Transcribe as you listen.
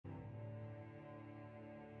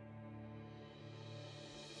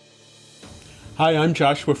Hi, I'm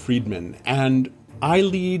Joshua Friedman, and I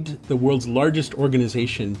lead the world's largest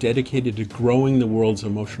organization dedicated to growing the world's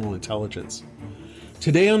emotional intelligence.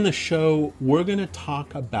 Today on the show, we're going to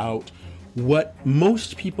talk about what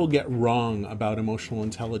most people get wrong about emotional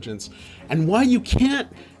intelligence and why you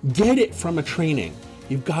can't get it from a training.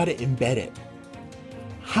 You've got to embed it.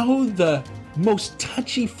 How the most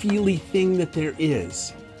touchy-feely thing that there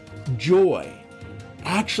is, joy,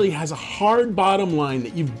 actually has a hard bottom line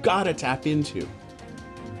that you've got to tap into.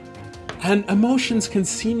 And emotions can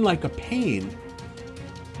seem like a pain,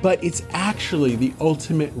 but it's actually the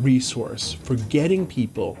ultimate resource for getting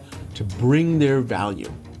people to bring their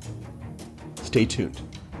value. Stay tuned.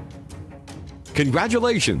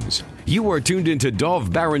 Congratulations! You are tuned into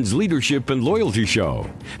Dov Baron's Leadership and Loyalty Show,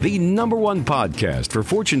 the #1 podcast for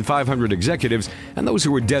Fortune 500 executives and those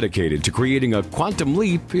who are dedicated to creating a quantum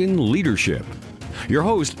leap in leadership. Your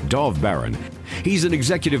host, Dov Baron. He's an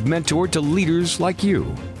executive mentor to leaders like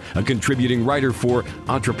you, a contributing writer for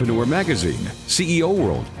Entrepreneur Magazine, CEO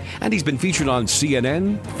World, and he's been featured on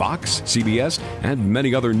CNN, Fox, CBS, and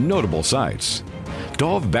many other notable sites.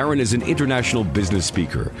 Dov Baron is an international business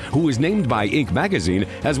speaker who was named by Inc. magazine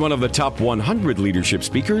as one of the top 100 leadership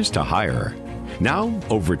speakers to hire. Now,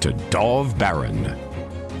 over to Dov Baron.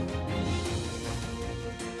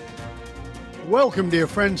 Welcome, dear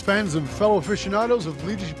friends, fans, and fellow aficionados of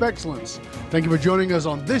leadership excellence. Thank you for joining us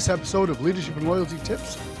on this episode of Leadership and Loyalty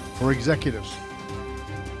Tips for Executives.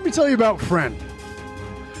 Let me tell you about Fran.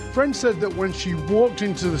 Fran said that when she walked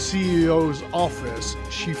into the CEO's office,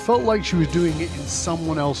 she felt like she was doing it in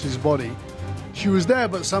someone else's body. She was there,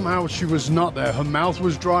 but somehow she was not there. Her mouth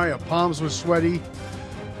was dry, her palms were sweaty.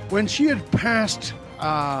 When she had passed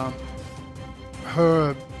her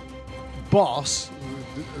boss,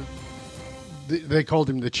 they called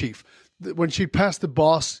him the chief. When she'd passed the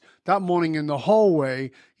boss that morning in the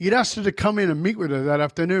hallway, he'd asked her to come in and meet with her that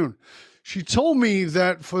afternoon. She told me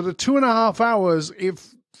that for the 2.5 hours, it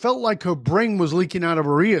felt like her brain was leaking out of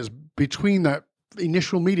her ears between that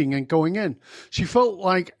initial meeting and going in. She felt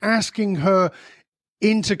like asking her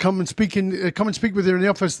in to come and speak with her in the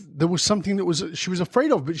office. There was something that she was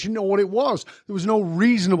afraid of, but she didn't know what it was. There was no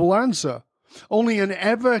reasonable answer. Only an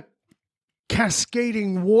ever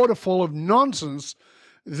cascading waterfall of nonsense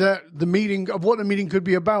that what the meeting could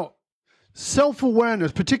be about.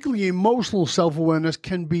 Self-awareness, particularly emotional self-awareness,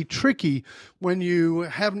 can be tricky when you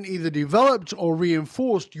haven't either developed or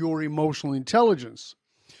reinforced your emotional intelligence.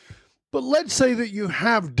 But let's say that you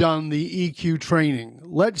have done the EQ training.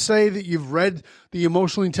 Let's say that you've read the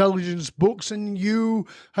emotional intelligence books and you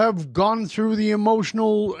have gone through the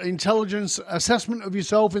emotional intelligence assessment of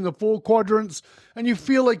yourself in the 4 quadrants and you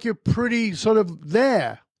feel like you're pretty sort of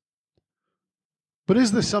there. But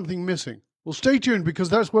is there something missing? Well, stay tuned because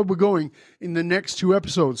that's where we're going in the next 2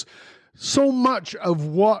 episodes. So much of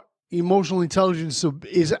what emotional intelligence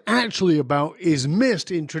is actually about is missed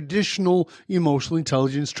in traditional emotional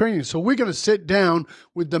intelligence training. So we're going to sit down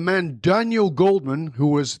with the man Daniel Goldman, who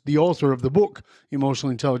was the author of the book Emotional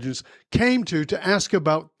Intelligence, came to ask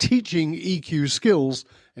about teaching EQ skills,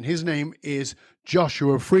 and his name is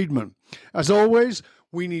Joshua Friedman. As always,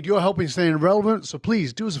 we need your help in staying relevant, so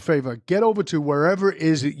please do us a favor, get over to wherever it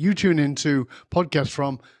is that you tune into podcasts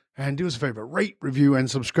from, and do us a favor, rate, review,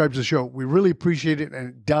 and subscribe to the show. We really appreciate it, and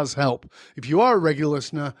it does help. If you are a regular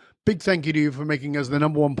listener, big thank you to you for making us the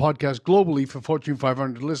 #1 podcast globally for Fortune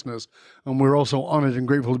 500 listeners. And we're also honored and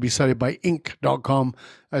grateful to be cited by Inc.com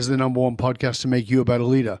as the #1 podcast to make you a better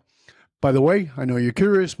leader. By the way, I know you're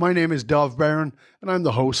curious. My name is Dov Baron, and I'm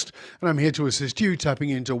the host, and I'm here to assist you tapping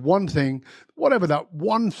into one thing, whatever that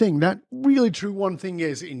one thing, that really true one thing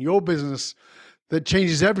is in your business that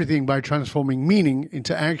changes everything by transforming meaning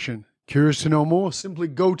into action. Curious to know more? Simply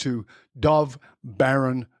go to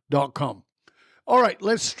dovbaron.com. All right,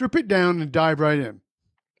 let's strip it down and dive right in.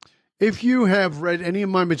 If you have read any of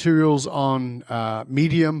my materials on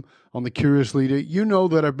Medium, on The Curious Leader, you know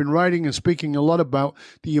that I've been writing and speaking a lot about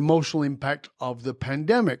the emotional impact of the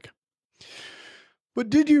pandemic. But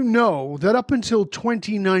did you know that up until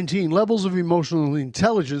 2019, levels of emotional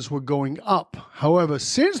intelligence were going up? However,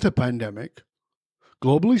 since the pandemic,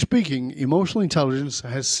 globally speaking, emotional intelligence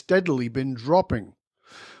has steadily been dropping.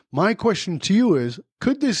 My question to you is,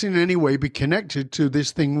 could this in any way be connected to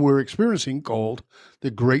this thing we're experiencing called the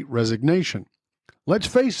Great Resignation? Let's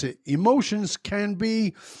face it, emotions can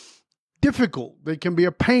be difficult. They can be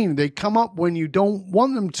a pain. They come up when you don't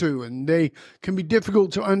want them to, and they can be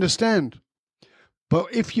difficult to understand. But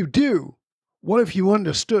if you do, what if you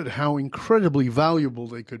understood how incredibly valuable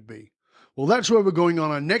they could be? Well, that's where we're going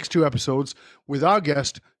on our next 2 episodes with our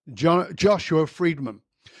guest, Joshua Friedman.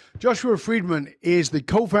 Joshua Friedman is the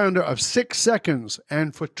co-founder of 6 Seconds,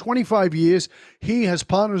 and for 25 years, he has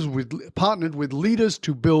partnered with leaders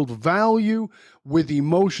to build value with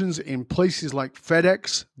emotions in places like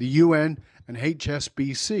FedEx, the UN, and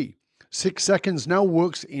HSBC. 6 Seconds now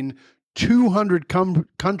works in 200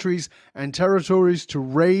 countries and territories to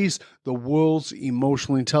raise the world's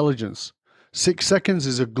emotional intelligence. 6 Seconds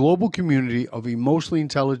is a global community of emotionally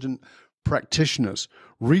intelligent practitioners,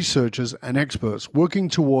 researchers, and experts working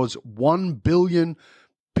towards 1 billion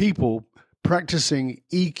people practicing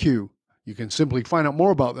EQ. You can simply find out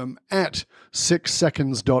more about them at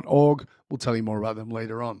 6seconds.org. We'll tell you more about them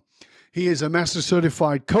later on. He is a master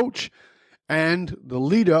certified coach and the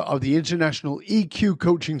leader of the International EQ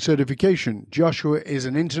Coaching Certification. Joshua is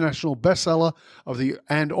an international bestseller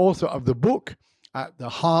and author of the book, At the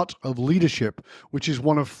Heart of Leadership, which is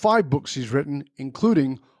one of 5 books he's written,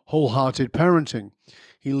 including Wholehearted Parenting.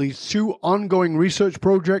 He leads 2 ongoing research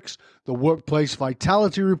projects, the Workplace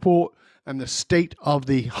Vitality Report and the State of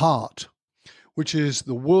the Heart, which is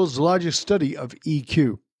the world's largest study of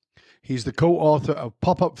EQ. He's the co-author of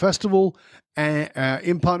Pop-Up Festival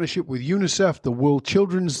in partnership with UNICEF, the World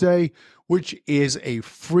Children's Day, which is a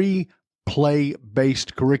free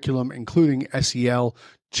play-based curriculum, including SEL,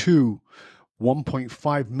 to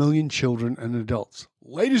 1.5 million children and adults.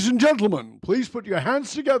 Ladies and gentlemen, please put your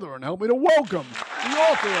hands together and help me to welcome the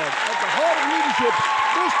author of At the Heart of Leadership,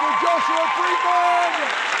 Mr. Joshua Friedman.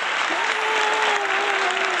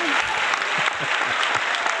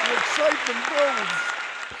 The excitement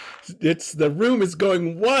builds. The room is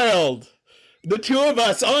going wild. The 2 of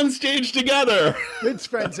us on stage together. It's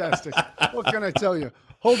fantastic. What can I tell you?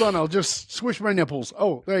 Hold on, I'll just swish my nipples.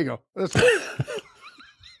 Oh, there you go. That's good.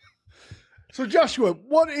 So Joshua,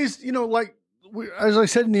 what is, as I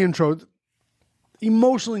said in the intro,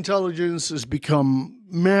 emotional intelligence has become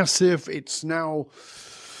massive. It's now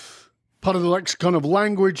part of the lexicon of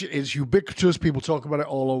language. It's ubiquitous. People talk about it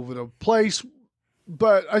all over the place.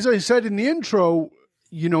 But as I said in the intro,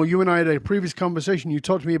 you and I had a previous conversation. You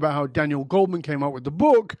talked to me about how Daniel Goleman came out with the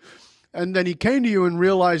book, and then he came to you and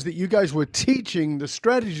realized that you guys were teaching the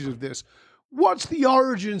strategies of this. What's the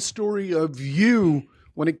origin story of you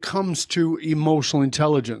when it comes to emotional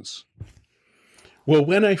intelligence? Well,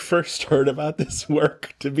 when I first heard about this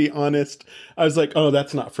work, to be honest, I was like, oh,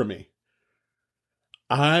 that's not for me.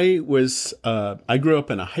 I grew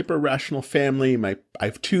up in a hyper-rational family. I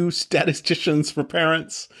have 2 statisticians for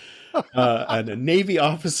parents, and a Navy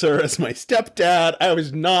officer as my stepdad. I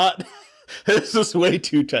was not, this is way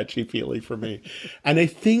too touchy-feely for me. And I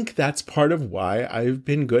think that's part of why I've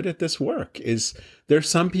been good at this work, is there's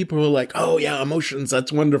some people who are like, oh yeah, emotions,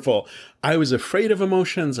 that's wonderful. I was afraid of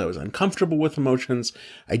emotions. I was uncomfortable with emotions.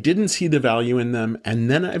 I didn't see the value in them. And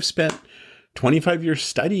then I've spent 25 years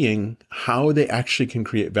studying how they actually can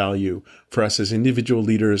create value for us as individual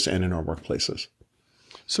leaders and in our workplaces.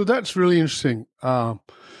 So that's really interesting that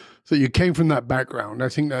you came from that background. I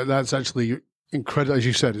think that's actually incredible. As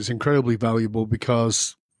you said, it's incredibly valuable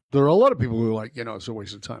because there are a lot of people who are like, it's a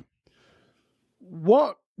waste of time.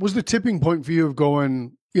 What was the tipping point for you of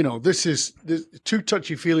going, this is too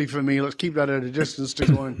touchy-feely for me, let's keep that at a distance, to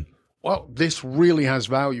going, well, this really has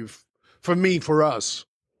value for me, for us?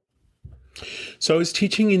 So I was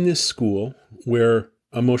teaching in this school where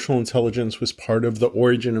emotional intelligence was part of the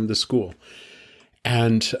origin of the school.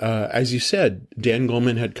 And as you said, Dan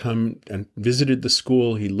Goleman had come and visited the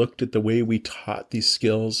school. He looked at the way we taught these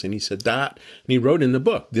skills, and he said that, and he wrote in the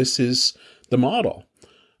book, this is the model.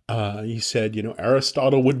 He said,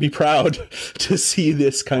 Aristotle would be proud to see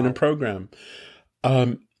this kind of program.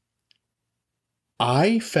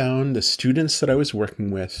 I found the students that I was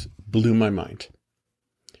working with blew my mind.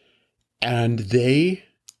 And they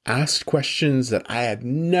asked questions that I had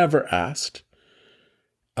never asked.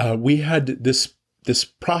 We had this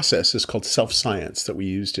process is called self-science that we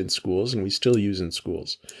used in schools, and we still use in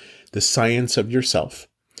schools, the science of yourself.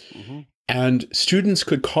 Mm-hmm. And students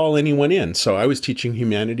could call anyone in. So I was teaching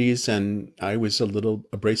humanities, and I was a little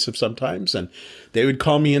abrasive sometimes, and they would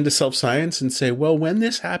call me into self-science and say, well, when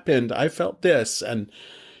this happened, I felt this, and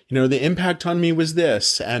the impact on me was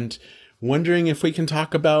this, and wondering if we can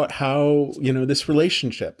talk about how, this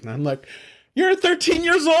relationship. And I'm like, you're 13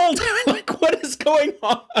 years old. Like, what is going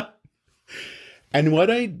on? And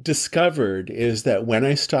what I discovered is that when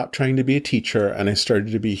I stopped trying to be a teacher and I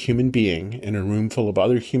started to be a human being in a room full of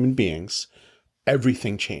other human beings,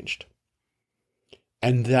 everything changed.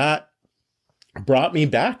 And that brought me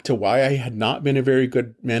back to why I had not been a very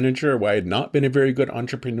good manager, why I had not been a very good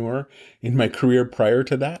entrepreneur in my career prior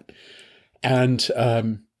to that. And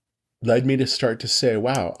led me to start to say,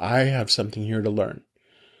 wow, I have something here to learn.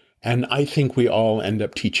 And I think we all end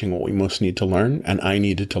up teaching what we most need to learn, and I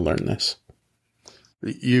needed to learn this.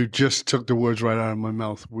 You just took the words right out of my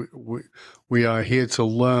mouth. We are here to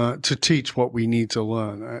learn, to teach what we need to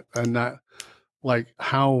learn. And that, like,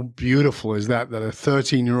 how beautiful is that a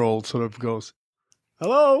 13-year-old sort of goes,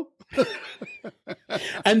 hello?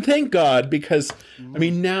 And thank God, because, I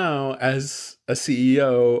mean, now as a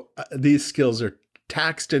CEO, these skills are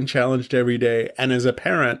taxed and challenged every day. And as a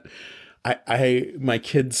parent, my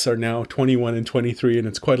kids are now 21 and 23, and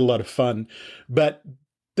it's quite a lot of fun. But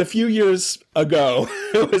the few years ago,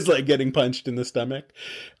 it was like getting punched in the stomach.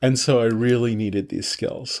 And so I really needed these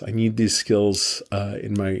skills. I need these skills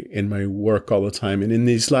in my work all the time. And in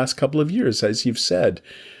these last couple of years, as you've said,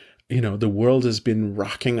 the world has been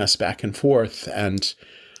rocking us back and forth. And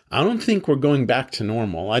I don't think we're going back to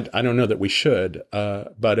normal. I don't know that we should,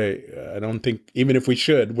 but I don't think, even if we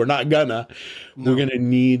should, we're not gonna. No. We're gonna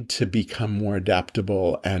need to become more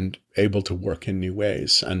adaptable and able to work in new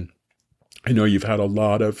ways. And I know you've had a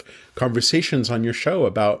lot of conversations on your show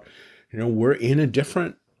about, we're in a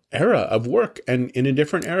different era of work, and in a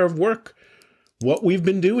different era of work, what we've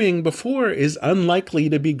been doing before is unlikely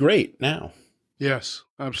to be great now. Yes,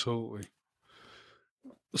 absolutely.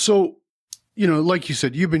 So, like you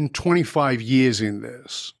said, you've been 25 years in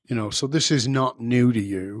this, so this is not new to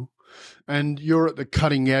you, and you're at the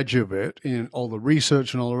cutting edge of it in all the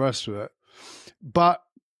research and all the rest of it. But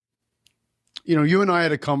you and I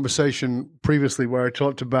had a conversation previously where I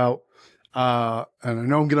talked about, and I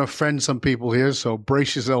know I'm going to offend some people here, so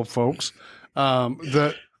brace yourself, folks.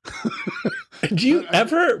 That do you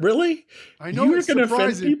ever really? I know you're going to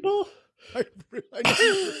offend people.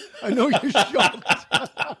 I know you're shocked.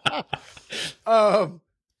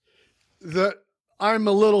 That I'm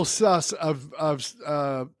a little sus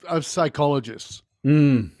of psychologists,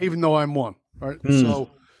 even though I'm one. Right,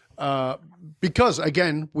 so. Because,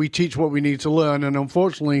 again, we teach what we need to learn, and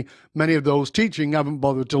unfortunately, many of those teaching haven't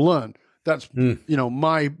bothered to learn. That's,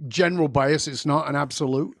 my general bias. It's not an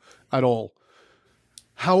absolute at all.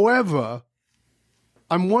 However,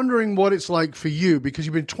 I'm wondering what it's like for you, because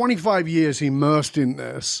you've been 25 years immersed in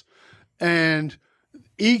this, and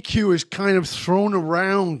EQ is kind of thrown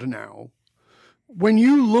around now. When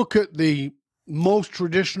you look at the most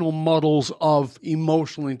traditional models of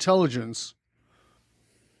emotional intelligence,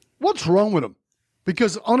 what's wrong with them?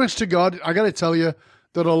 Because honest to God, I got to tell you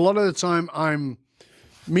that a lot of the time I'm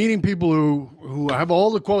meeting people who have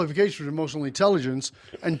all the qualifications for emotional intelligence,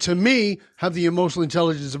 and to me have the emotional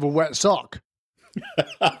intelligence of a wet sock.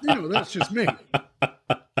 That's just me.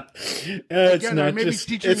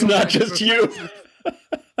 It's not just you.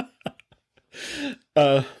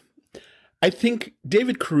 I think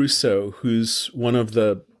David Caruso, who's one of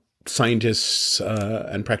the scientists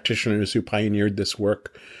and practitioners who pioneered this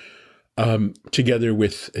work, together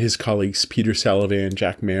with his colleagues Peter Salovey and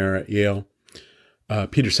Jack Mayer at Yale.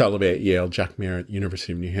 Peter Salovey at Yale, Jack Mayer at the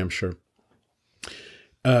University of New Hampshire.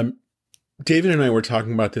 David and I were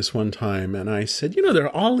talking about this one time, and I said, there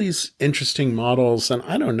are all these interesting models, and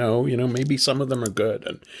I don't know, maybe some of them are good.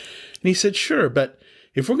 And he said, sure, but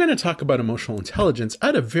if we're going to talk about emotional intelligence,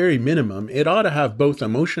 at a very minimum, it ought to have both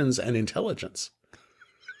emotions and intelligence.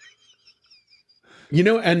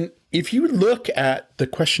 And if you look at the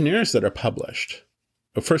questionnaires that are published,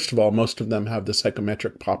 first of all, most of them have the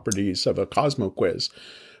psychometric properties of a Cosmo quiz,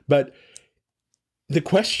 but the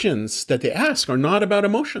questions that they ask are not about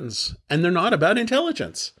emotions, and they're not about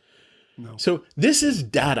intelligence. No. So this is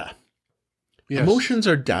data. Yes. Emotions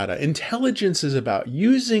are data. Intelligence is about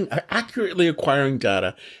accurately acquiring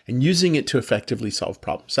data and using it to effectively solve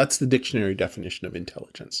problems. That's the dictionary definition of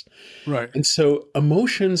intelligence. Right. And so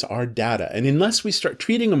emotions are data. And unless we start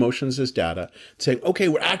treating emotions as data, saying, okay,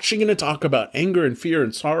 we're actually going to talk about anger and fear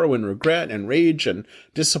and sorrow and regret and rage and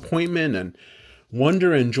disappointment and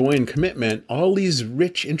wonder and joy and commitment, all these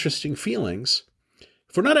rich, interesting feelings,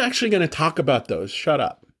 if we're not actually going to talk about those, shut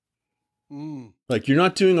up. Like, you're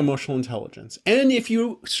not doing emotional intelligence. And if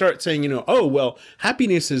you start saying, oh, well,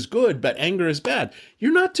 happiness is good, but anger is bad,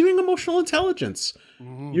 you're not doing emotional intelligence.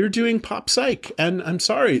 You're doing pop psych. And I'm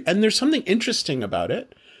sorry. And there's something interesting about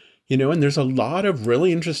it, and there's a lot of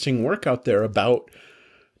really interesting work out there about,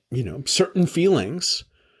 certain feelings,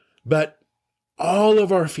 but all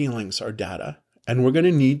of our feelings are data. And we're going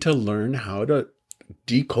to need to learn how to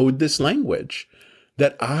decode this language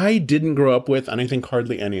that I didn't grow up with, and I think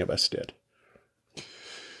hardly any of us did.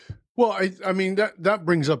 Well, I mean, that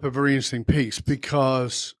brings up a very interesting piece,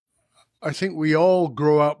 because I think we all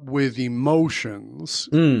grow up with emotions,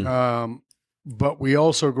 but we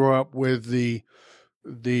also grow up with the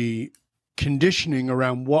conditioning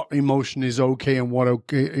around what emotion is okay and what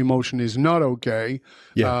emotion is not okay.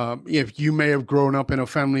 Yeah. If you may have grown up in a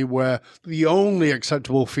family where the only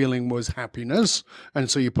acceptable feeling was happiness, and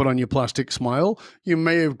so you put on your plastic smile, you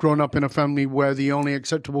may have grown up in a family where the only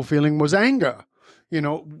acceptable feeling was anger,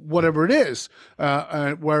 whatever it is,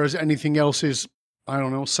 whereas anything else is, I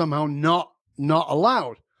don't know, somehow not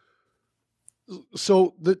allowed.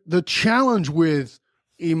 So the challenge with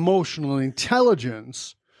emotional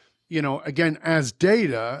intelligence, again, as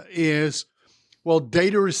data is, well,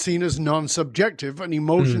 data is seen as non-subjective and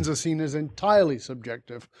emotions are seen as entirely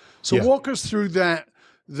subjective. So walk us through that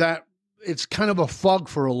it's kind of a fog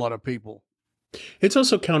for a lot of people. It's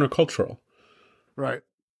also countercultural. Right.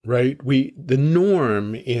 Right? The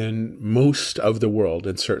norm in most of the world,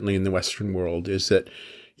 and certainly in the Western world, is that,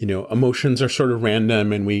 emotions are sort of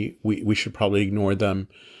random and we should probably ignore them.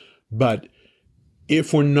 But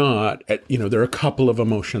if we're not, there are a couple of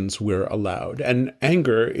emotions we're allowed. And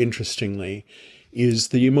anger, interestingly, is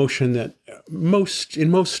the emotion that in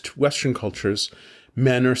most Western cultures,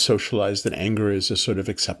 men are socialized that anger is a sort of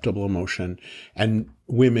acceptable emotion. And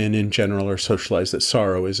women in general are socialized that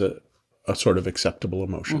sorrow is a sort of acceptable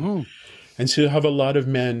emotion. Mm-hmm. And so you have a lot of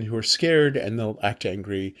men who are scared and they'll act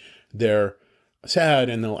angry. They're sad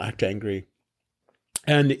and they'll act angry.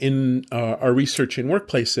 And in our research in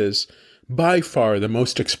workplaces, by far the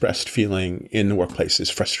most expressed feeling in the workplace is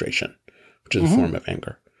frustration, which is a form of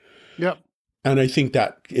anger. Yep. And I think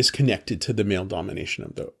that is connected to the male domination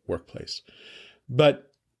of the workplace.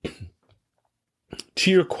 But to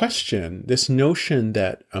your question, this notion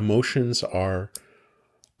that emotions are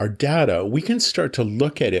data, we can start to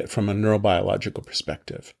look at it from a neurobiological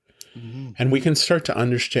perspective. Mm-hmm. And we can start to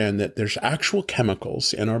understand that there's actual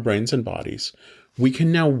chemicals in our brains and bodies. We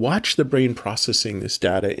can now watch the brain processing this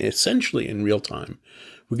data essentially in real time.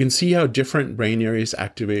 We can see how different brain areas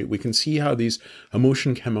activate. We can see how these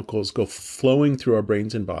emotion chemicals go flowing through our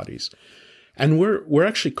brains and bodies. And we're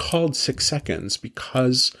actually called 6 seconds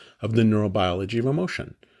because of the neurobiology of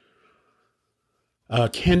emotion.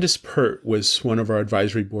 Candace Pert was one of our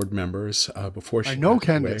advisory board members before she I know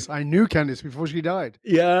Candace. I knew Candace before she died.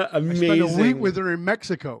 Yeah, amazing. I spent a week with her in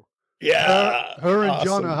Mexico. Yeah. Her and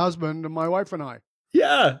John, her husband, and my wife and I.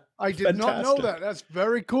 Yeah. I did not know that. That's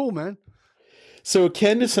very cool, man. So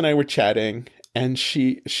Candace and I were chatting, and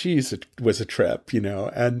she was a trip,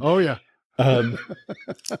 and oh yeah.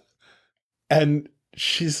 And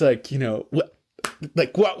she's like, what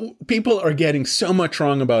people are getting so much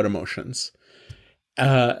wrong about emotions.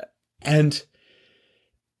 And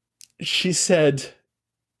she said,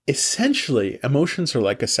 essentially, emotions are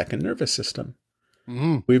like a second nervous system.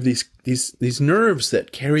 Mm-hmm. We have these nerves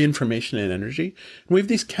that carry information and energy, and we have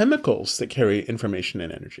these chemicals that carry information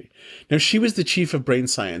and energy. Now, she was the chief of brain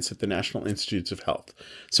science at the National Institutes of Health.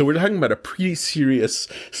 So we're talking about a pretty serious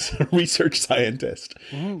research scientist.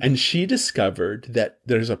 Mm-hmm. And she discovered that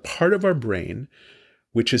there's a part of our brain,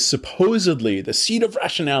 which is supposedly the seat of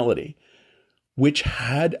rationality, which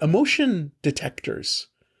had emotion detectors.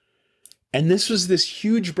 And this was this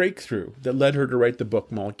huge breakthrough that led her to write the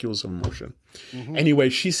book, Molecules of Emotion. Mm-hmm. Anyway,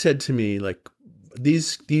 she said to me, like,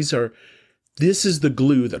 this is the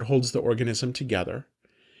glue that holds the organism together.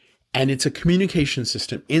 And it's a communication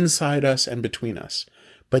system inside us and between us.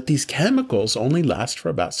 But these chemicals only last for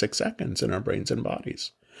about 6 seconds in our brains and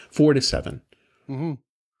bodies, 4 to 7. Mm-hmm.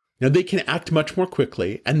 Now, they can act much more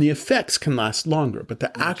quickly, and the effects can last longer, but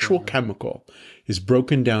the actual chemical is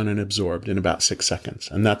broken down and absorbed in about 6 seconds.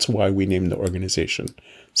 And that's why we named the organization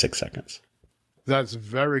 6 Seconds. That's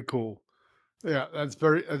very cool. Yeah, that's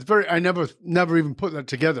very, I never even put that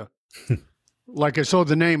together. Like I saw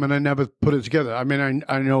the name and I never put it together. I mean,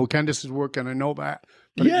 I know Candace's work and I know that,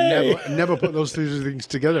 but I never put those two things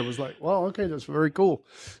together. It was like, well, okay, that's very cool.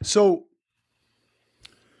 So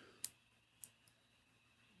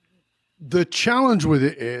the challenge with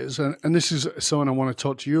it is, and this is something I want to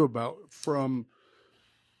talk to you about,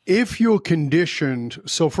 if you're conditioned.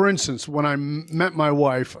 So for instance, when I met my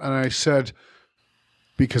wife and I said,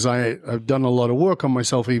 because I've done a lot of work on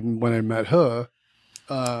myself even when I met her,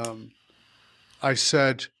 I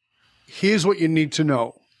said, here's what you need to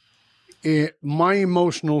know. My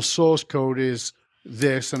emotional source code is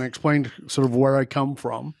this, and I explained sort of where I come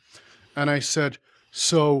from. And I said,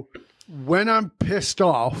 so when I'm pissed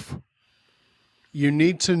off, you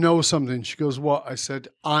need to know something. She goes, what? I said,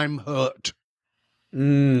 I'm hurt.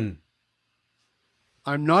 I'm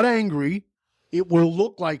not angry. It will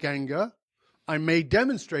look like anger. I may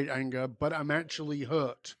demonstrate anger, but I'm actually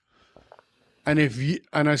hurt. And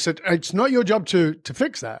I said, it's not your job to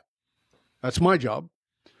fix that. That's my job.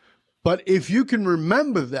 But if you can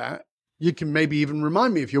remember that, You can maybe even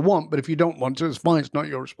remind me if you want, but if you don't want to, it's fine. It's not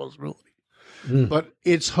your responsibility. But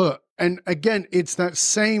it's her. And again, it's that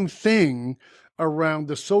same thing around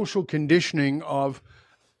the social conditioning of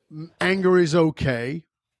anger is okay.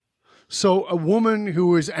 So a woman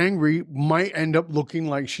who is angry might end up looking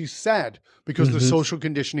like she's sad because the social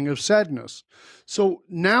conditioning of sadness. So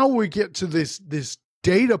now we get to this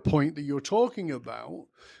data point that you're talking about,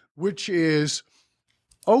 which is,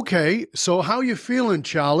 okay, so how you feeling,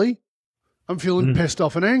 Charlie? I'm feeling pissed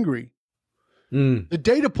off and angry. The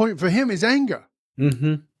data point for him is anger.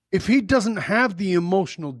 If he doesn't have the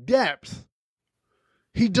emotional depth,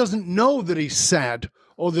 he doesn't know that he's sad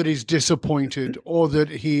or that he's disappointed or that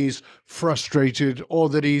he's frustrated or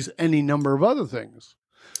that he's any number of other things.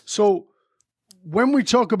 So when we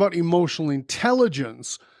talk about emotional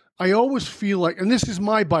intelligence, I always feel like, and this is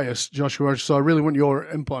my bias, Joshua, so I really want your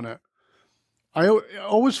input on it. It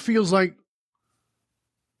always feels like,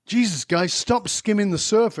 Jesus, guys, stop skimming the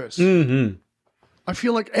surface. I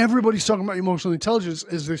feel like everybody's talking about emotional intelligence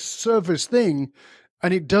as this surface thing,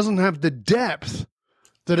 and it doesn't have the depth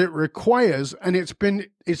that it requires. And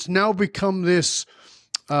it's now become this,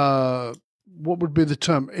 what would be the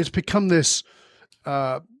term? It's become this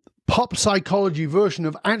pop psychology version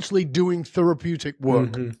of actually doing therapeutic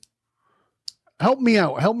work. Help me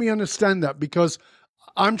out. Help me understand that, because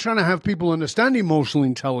I'm trying to have people understand emotional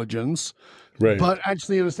intelligence, but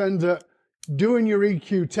actually understand that doing your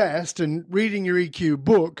EQ test and reading your EQ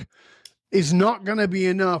book is not going to be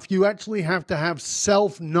enough. You actually have to have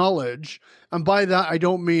self-knowledge. And by that, I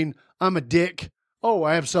don't mean I'm a dick. Oh,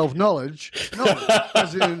 I have self-knowledge. No,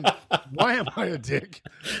 as in, why am I a dick?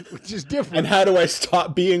 Which is different. And how do I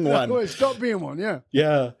stop being one? How do I stop being one? Yeah.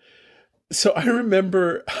 Yeah. So I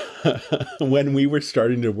remember when we were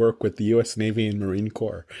starting to work with the U.S. Navy and Marine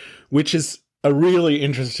Corps, which is a really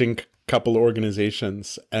interesting couple of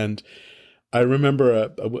organizations. And I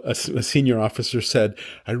remember a senior officer said,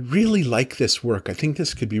 I really like this work. I think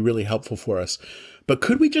this could be really helpful for us. But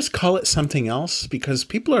could we just call it something else? Because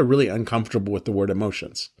people are really uncomfortable with the word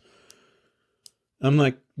emotions. I'm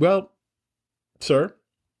like, well, sir,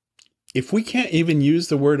 if we can't even use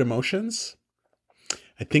the word emotions,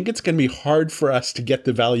 I think it's going to be hard for us to get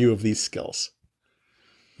the value of these skills.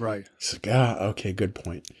 Right. So, okay, good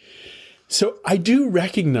point. So I do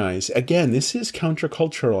recognize, again, this is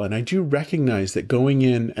countercultural, and I do recognize that going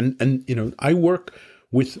in and I work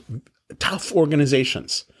with tough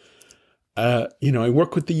organizations. I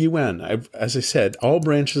work with the UN. As I said, all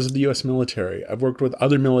branches of the U.S. military. I've worked with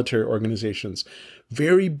other military organizations,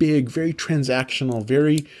 very big, very transactional,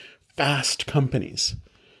 very fast companies.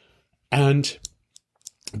 And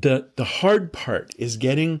the hard part is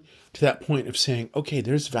getting to that point of saying, okay,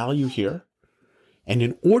 there's value here. And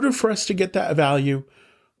in order for us to get that value,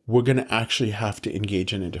 we're going to actually have to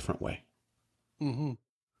engage in a different way.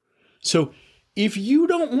 So if you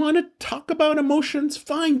don't want to talk about emotions,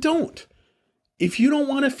 fine, don't. If you don't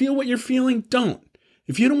want to feel what you're feeling, don't.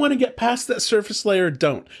 If you don't want to get past that surface layer,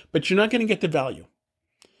 don't. But you're not going to get the value.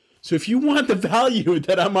 So if you want the value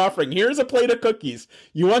that I'm offering, here's a plate of cookies.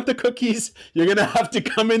 You want the cookies, you're going to have to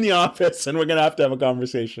come in the office and we're going to have a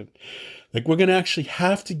conversation. Like, we're going to actually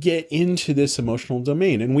have to get into this emotional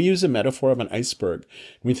domain. And we use a metaphor of an iceberg.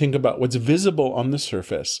 We think about what's visible on the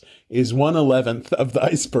surface is 1/11 of the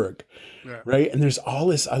iceberg, right? And there's all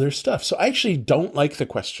this other stuff. So I actually don't like the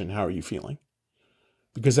question, how are you feeling?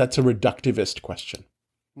 Because that's a reductivist question.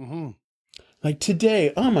 Like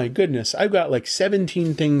today, oh my goodness, I've got like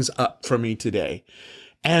 17 things up for me today.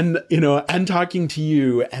 And, and talking to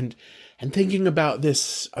you and thinking about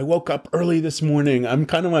this. I woke up early this morning. I'm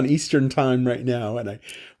kind of on Eastern time right now. And I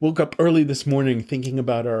woke up early this morning thinking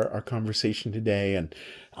about our conversation today and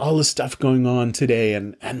all the stuff going on today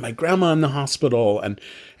and my grandma in the hospital and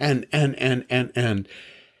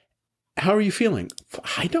how are you feeling?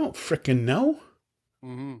 I don't frickin' know.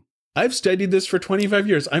 I've studied this for 25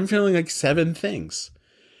 years. I'm feeling like 7 things.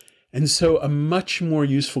 And so a much more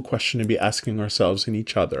useful question to be asking ourselves and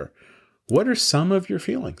each other, what are some of your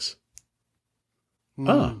feelings?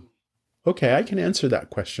 Okay, I can answer that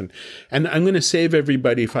question. And I'm going to save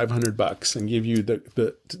everybody $500 and give you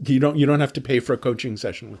you don't have to pay for a coaching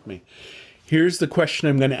session with me. Here's the question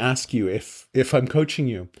I'm going to ask you if I'm coaching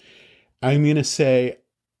you. I'm going to say,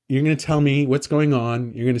 you're going to tell me what's going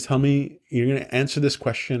on. You're going to answer this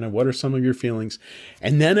question of what are some of your feelings.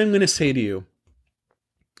 And then I'm going to say to you,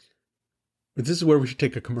 but this is where we should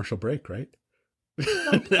take a commercial break, right?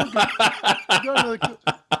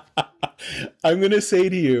 I'm going to say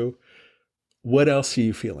to you, what else are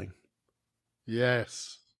you feeling?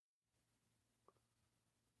 Yes.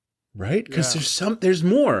 Right? Because there's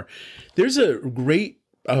more. There's a great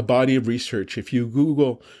a body of research. If you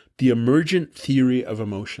Google the emergent theory of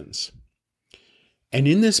emotions, and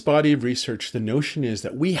in this body of research, the notion is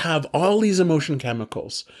that we have all these emotion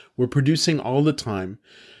chemicals we're producing all the time.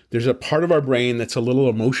 There's a part of our brain that's a little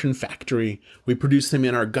emotion factory. We produce them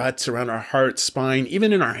in our guts, around our heart, spine,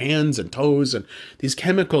 even in our hands and toes. And these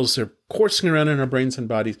chemicals are coursing around in our brains and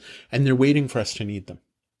bodies, and they're waiting for us to need them.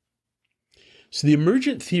 So the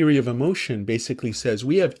emergent theory of emotion basically says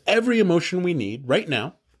we have every emotion we need right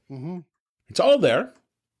now. Mm-hmm. It's all there.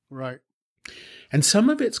 Right. And some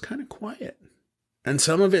of it's kind of quiet. And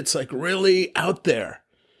some of it's like really out there.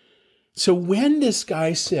 So when this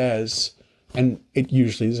guy says, and it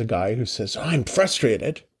usually is a guy who says, oh, I'm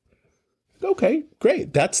frustrated. Okay,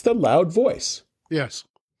 great. That's the loud voice. Yes.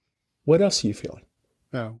 What else are you feeling?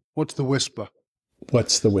 Yeah. What's the whisper?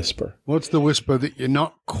 What's the whisper? What's the whisper that you're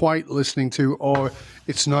not quite listening to, or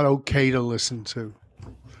it's not okay to listen to?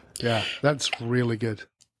 Yeah, that's really good.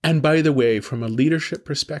 And by the way, from a leadership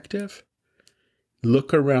perspective,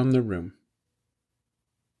 look around the room.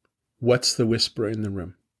 What's the whisper in the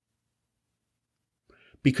room?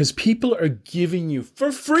 Because people are giving you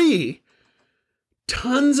for free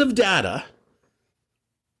tons of data.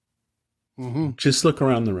 Mm-hmm. Just look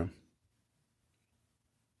around the room.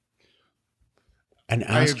 And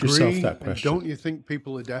ask yourself that question. Don't you think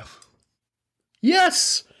people are deaf?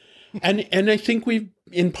 Yes. And I think we've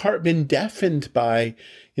in part been deafened by,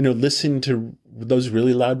 listening to those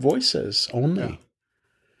really loud voices only. Yeah.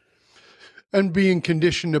 And being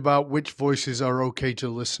conditioned about which voices are okay to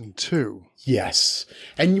listen to. Yes.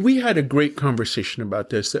 And we had a great conversation about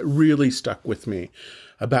this that really stuck with me,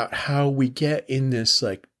 about how we get in this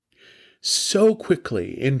so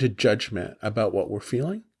quickly into judgment about what we're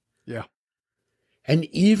feeling. Yeah. And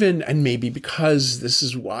maybe because this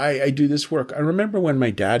is why I do this work. I remember when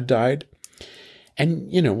my dad died,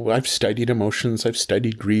 and, I've studied emotions, I've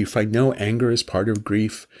studied grief. I know anger is part of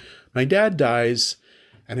grief. My dad dies,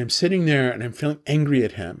 and I'm sitting there and I'm feeling angry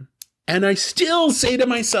at him. And I still say to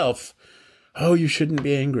myself, oh, you shouldn't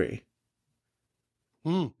be angry.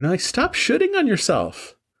 And stop shooting on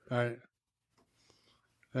yourself. Right.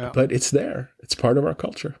 Yeah. But it's there. It's part of our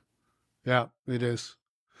culture. Yeah, it is.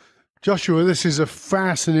 Joshua, this is a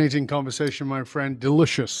fascinating conversation, my friend.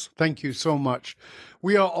 Delicious. Thank you so much.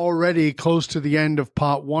 We are already close to the end of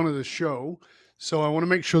part 1 of the show. So I want to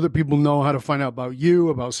make sure that people know how to find out about you,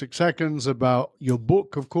 about 6 Seconds, about your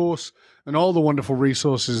book, of course, and all the wonderful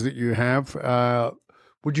resources that you have.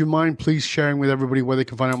 Would you mind please sharing with everybody where they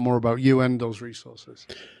can find out more about you and those resources?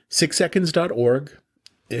 6seconds.org,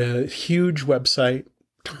 a huge website,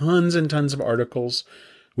 tons and tons of articles.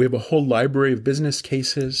 We have a whole library of business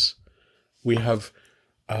cases. We have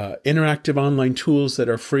interactive online tools that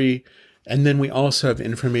are free. And then we also have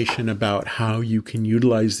information about how you can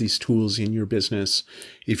utilize these tools in your business.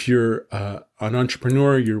 If you're an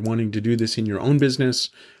entrepreneur, you're wanting to do this in your own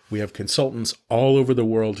business, we have consultants all over the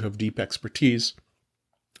world who have deep expertise.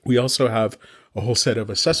 We also have a whole set of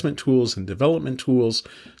assessment tools and development tools,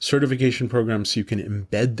 certification programs, so you can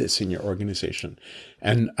embed this in your organization.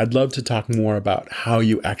 And I'd love to talk more about how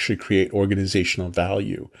you actually create organizational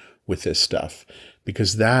value with this stuff,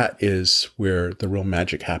 because that is where the real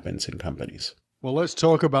magic happens in companies. Well, let's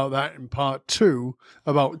talk about that in part 2,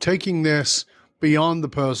 about taking this beyond the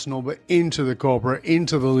personal, but into the corporate,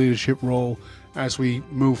 into the leadership role as we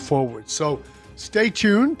move forward. So stay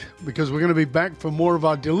tuned, because we're going to be back for more of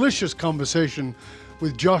our delicious conversation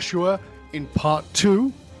with Joshua in part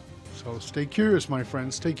 2. So stay curious, my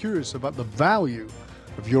friends. Stay curious about the value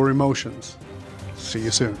of your emotions. See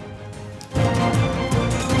you soon.